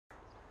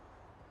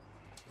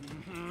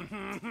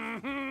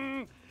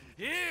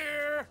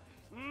Here!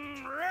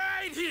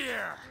 Right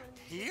here!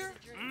 Here?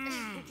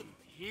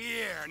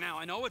 Here. Now,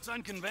 I know it's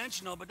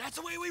unconventional, but that's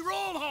the way we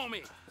roll,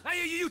 homie.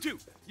 Hey, you two,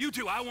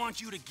 I want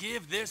you to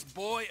give this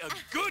boy a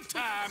good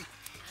time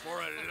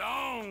for a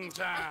long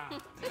time.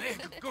 Hey,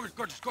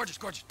 gorgeous.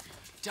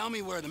 Tell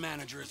me where the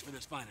manager is for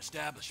this fine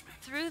establishment.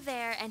 Through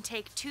there and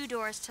take 2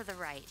 doors to the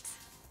right.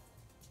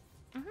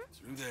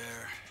 Through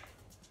there.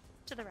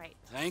 To the right.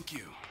 Thank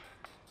you.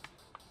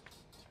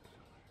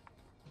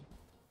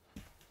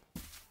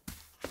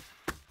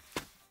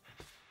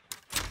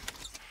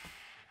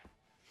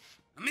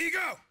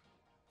 Amigo!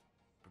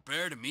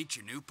 Prepare to meet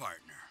your new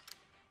partner.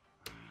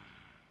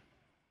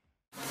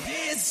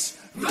 It's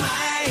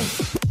my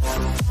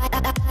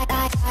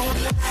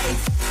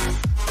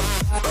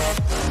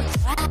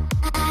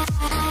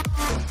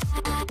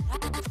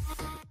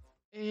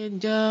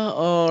And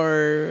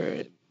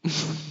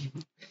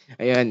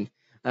ayan,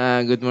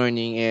 good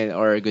morning and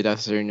or good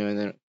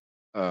afternoon,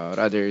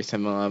 rather sa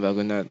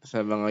mga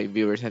sa mga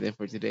viewers natin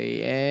for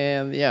today.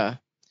 And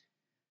yeah,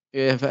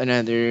 we have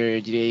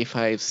another GTA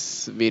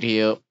 5's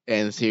video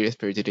and series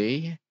for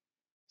today.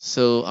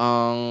 So,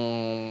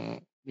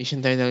 ang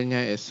mission title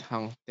niya is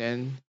Hang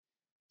 10.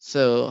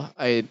 So,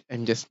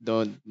 I'm just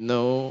don't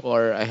know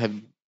or I have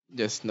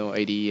just no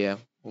idea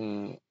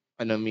kung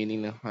ano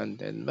meaning ng Hang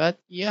 10. But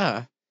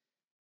yeah.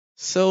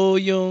 So,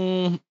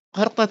 yung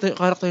character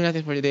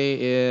natin for today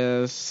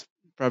is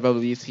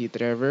probably si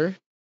Trevor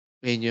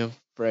and yung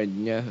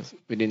friend niya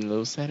within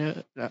Los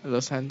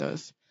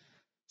Santos.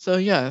 So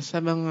yeah,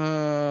 sa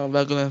mga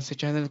bago lang sa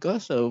channel ko,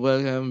 so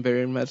welcome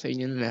very much sa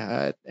inyong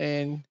lahat.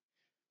 And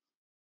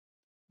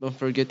don't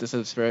forget to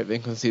subscribe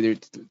and consider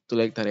to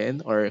like na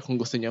rin, or kung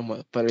gusto niyo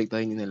pa-like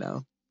nyo na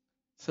lang.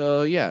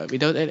 So yeah,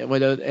 without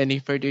any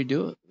further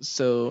ado,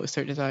 so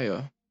start na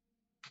tayo.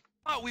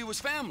 Oh, we was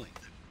family.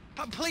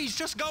 Please,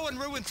 just go and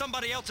ruin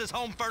somebody else's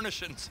home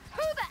furnishings.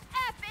 Who the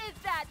F is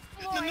that,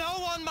 Floyd? No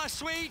one, my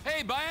sweet.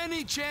 Hey, by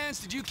any chance,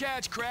 did you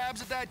catch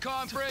crabs at that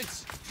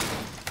conference?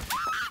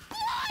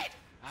 Floyd!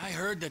 I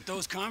heard that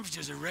those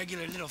conferences are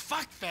regular little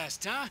fuck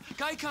fest, huh?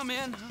 Can I come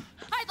in?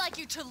 I'd like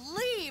you to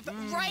leave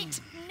right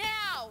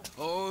now.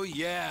 Oh,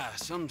 yeah.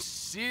 Some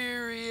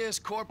serious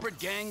corporate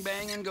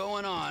gangbanging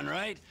going on,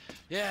 right?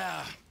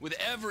 Yeah, with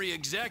every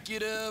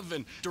executive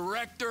and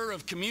director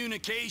of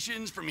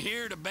communications from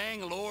here to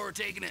Bangalore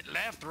taking it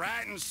left,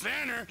 right, and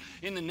center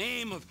in the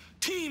name of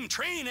team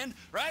training,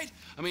 right?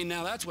 I mean,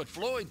 now that's what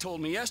Floyd told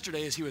me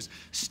yesterday as he was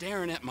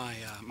staring at my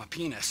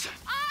penis.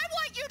 I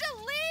want you to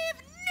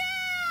leave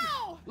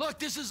now! Look,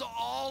 this is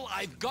all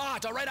I've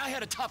got, all right? I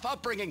had a tough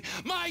upbringing.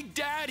 My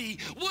daddy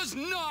was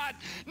not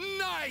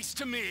nice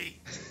to me,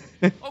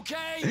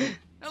 okay?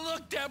 Now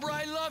look, Deborah,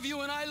 I love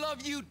you, and I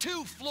love you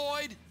too,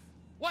 Floyd.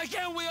 Why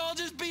can't we all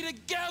just be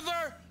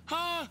together,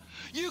 huh?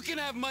 You can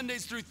have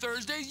Mondays through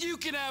Thursdays. You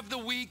can have the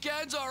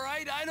weekends, all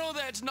right? I know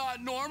that's not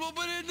normal,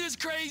 but in this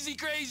crazy,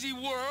 crazy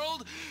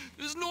world,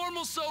 is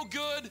normal so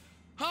good,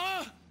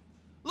 huh?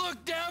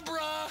 Look,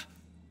 Deborah,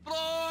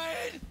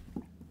 Floyd,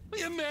 will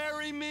you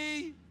marry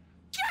me?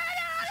 Get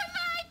out of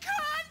my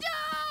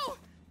condo!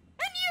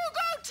 And you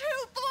go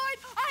too, Floyd!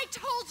 I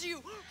told you!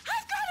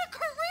 I've got a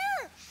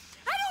career!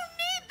 I don't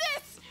need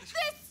this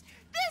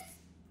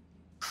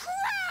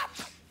crap!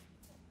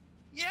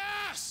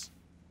 Yes!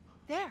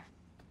 There.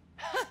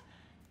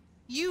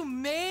 You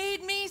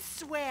made me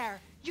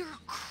swear. You're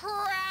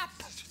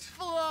crap,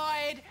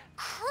 Floyd.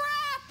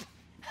 Crap!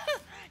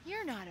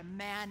 You're not a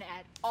man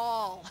at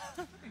all.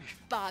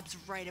 Bob's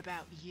right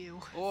about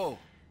you. Oh,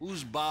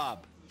 who's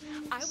Bob?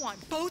 I want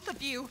both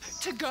of you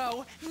to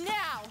go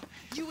now.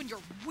 You and your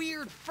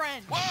weird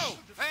friend. Whoa!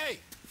 Hey!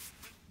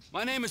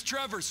 My name is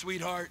Trevor,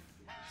 sweetheart.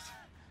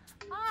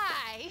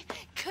 I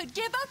could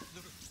give a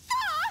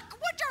fuck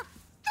what your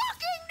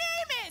fucking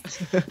name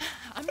is.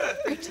 I'm not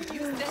afraid to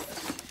use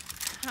this.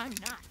 I'm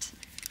not.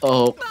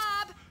 Oh,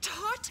 Bob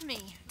taught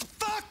me.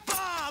 Fuck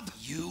Bob!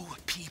 You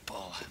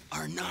people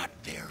are not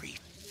very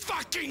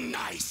fucking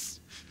nice.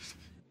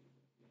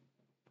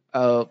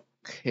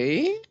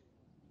 okay.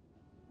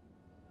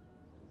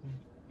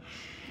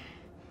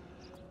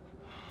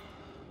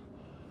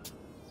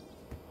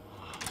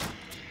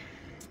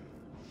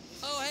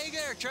 Oh, hey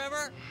there,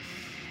 Trevor.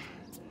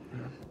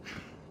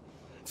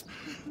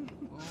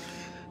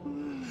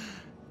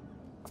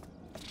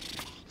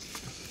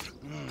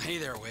 Hey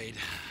there, Wade.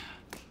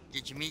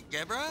 Did you meet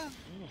Deborah?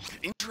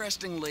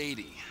 Interesting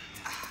lady.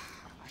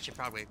 I should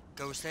probably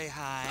go say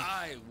hi.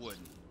 I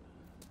wouldn't.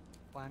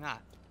 Why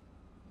not?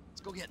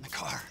 Let's go get in the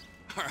car,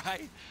 all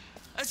right?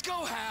 Let's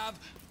go have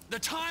the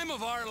time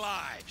of our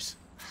lives.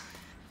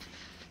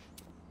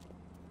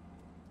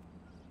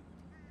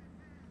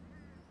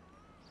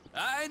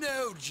 I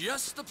know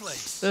just the place.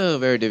 So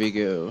where do we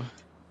go?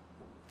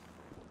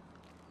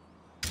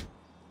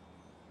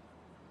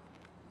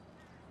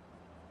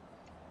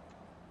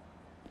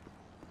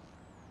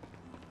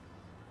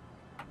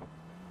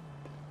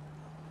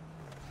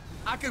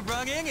 I could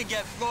run in and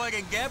get Floyd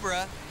and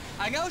Deborah.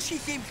 I know she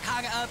seems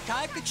kind of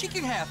uptight, but she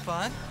can have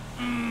fun.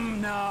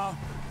 No.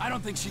 I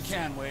don't think she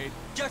can, Wade.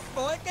 Just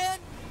Floyd then?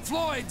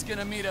 Floyd's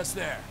gonna meet us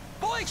there.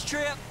 Boys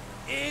trip.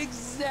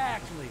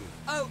 Exactly.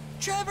 Oh,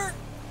 Trevor,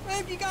 what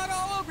have you got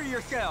all over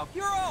yourself?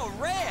 You're all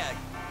red.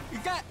 You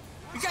got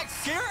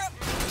syrup?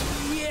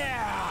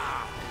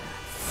 Yeah!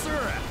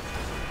 Syrup.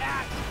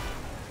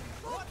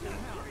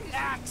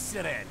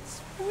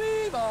 Accidents.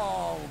 We've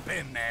all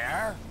been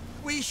there.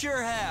 We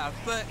sure have,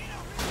 but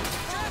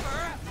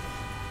Trevor,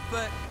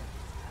 but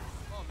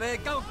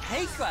it don't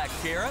taste like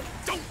syrup.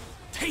 Don't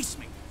taste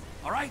me,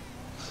 all right?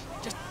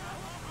 Just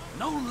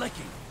no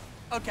licking.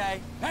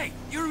 Okay, Hey,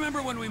 you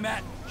remember when we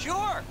met?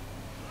 sure.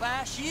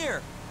 Last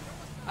year,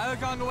 I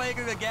was on the way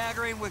to the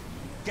gathering with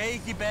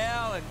Daisy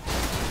Bell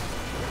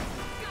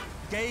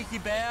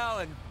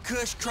and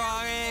Kush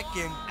Chronic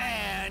and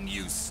And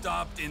you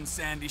stopped in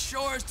Sandy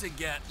Shores to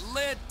get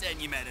lit,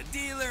 and you met a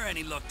dealer, and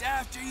he looked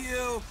after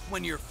you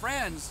when your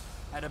friends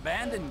had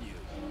abandoned you.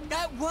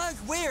 that was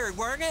weird,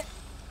 weren't it?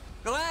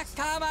 The last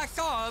time I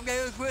saw him,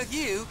 it was with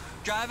you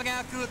driving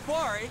out to the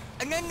quarry,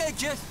 and then they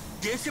just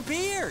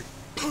disappeared.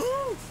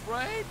 Poof,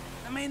 right?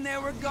 I mean, they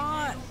were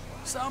gone.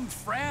 Some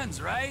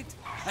friends, right?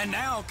 And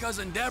now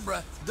Cousin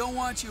Deborah don't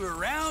want you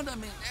around. I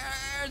mean,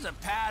 there's a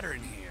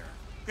pattern here.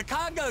 The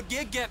Congo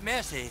did get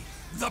messy.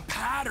 The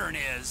pattern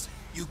is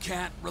you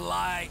can't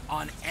rely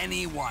on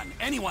anyone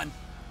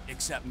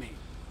except me.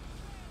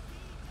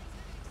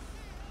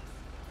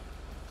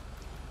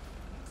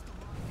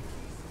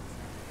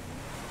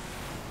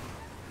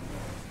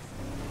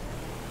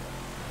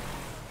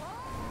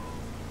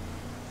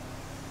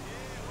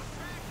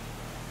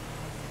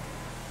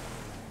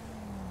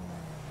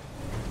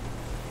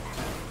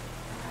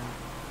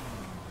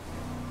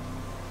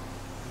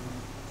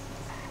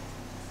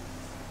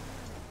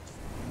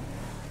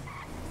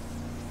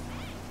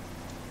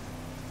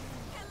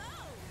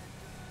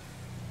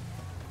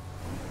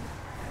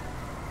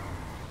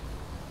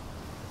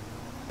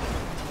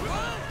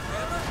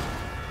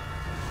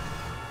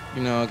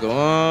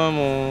 Ginagawa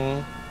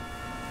mo.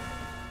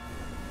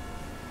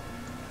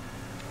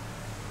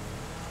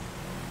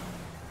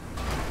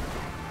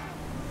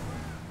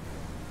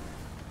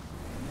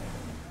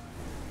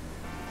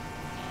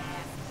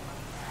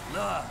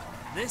 Look,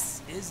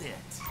 this is it.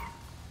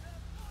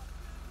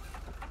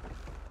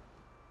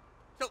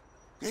 So,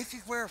 this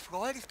is where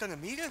Floyd is gonna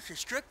meet us, a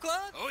strip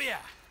club? Oh, yeah.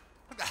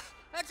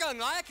 That's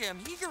unlike him.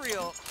 He's a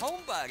real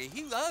homebody.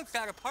 He loves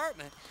that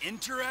apartment.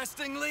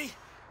 Interestingly,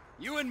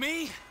 you and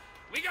me,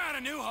 we got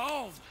a new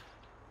home.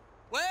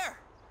 Where?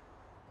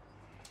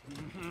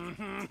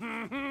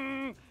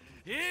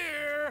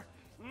 Here.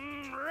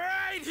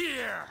 Right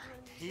here.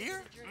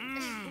 Here?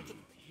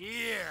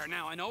 Here.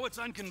 Now, I know it's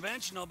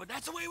unconventional, but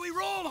that's the way we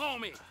roll,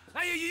 homie.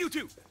 Hey, you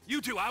two,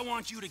 I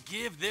want you to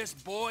give this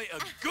boy a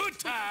good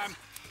time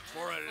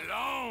for a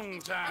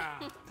long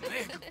time.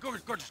 Hey,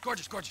 gorgeous.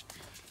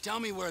 Tell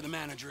me where the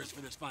manager is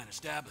for this fine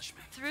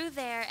establishment. Through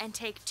there and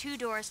take 2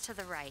 doors to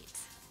the right.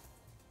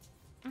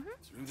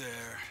 Through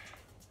there.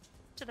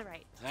 To the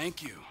right.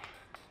 Thank you.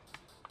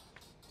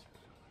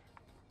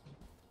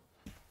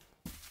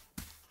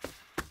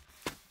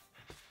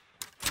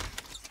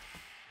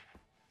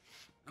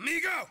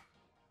 Amigo!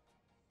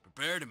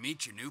 Prepare to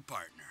meet your new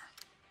partner.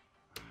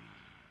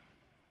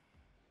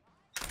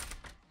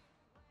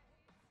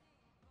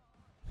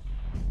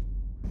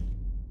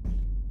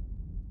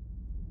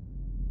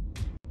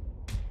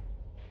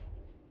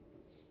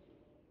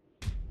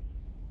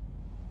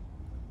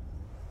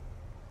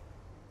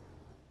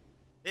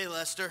 Hey,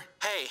 Lester.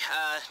 Hey,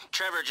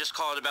 Trevor just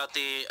called about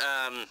the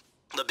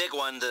big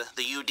one, the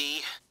UD.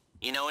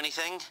 You know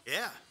anything?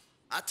 Yeah,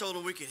 I told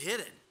him we could hit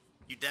it.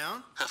 You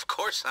down? Of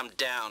course I'm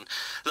down.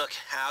 Look,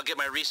 I'll get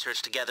my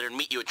research together and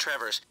meet you at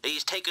Trevor's.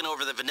 He's taken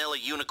over the Vanilla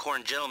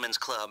Unicorn Gentlemen's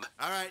Club.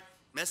 All right,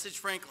 message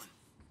Franklin.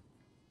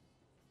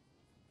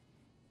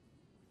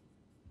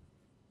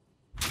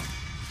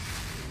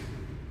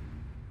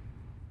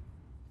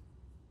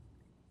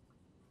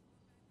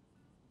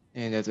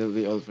 And that will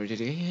be all for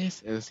today,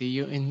 guys. I'll see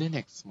you in the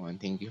next one.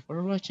 Thank you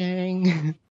for watching.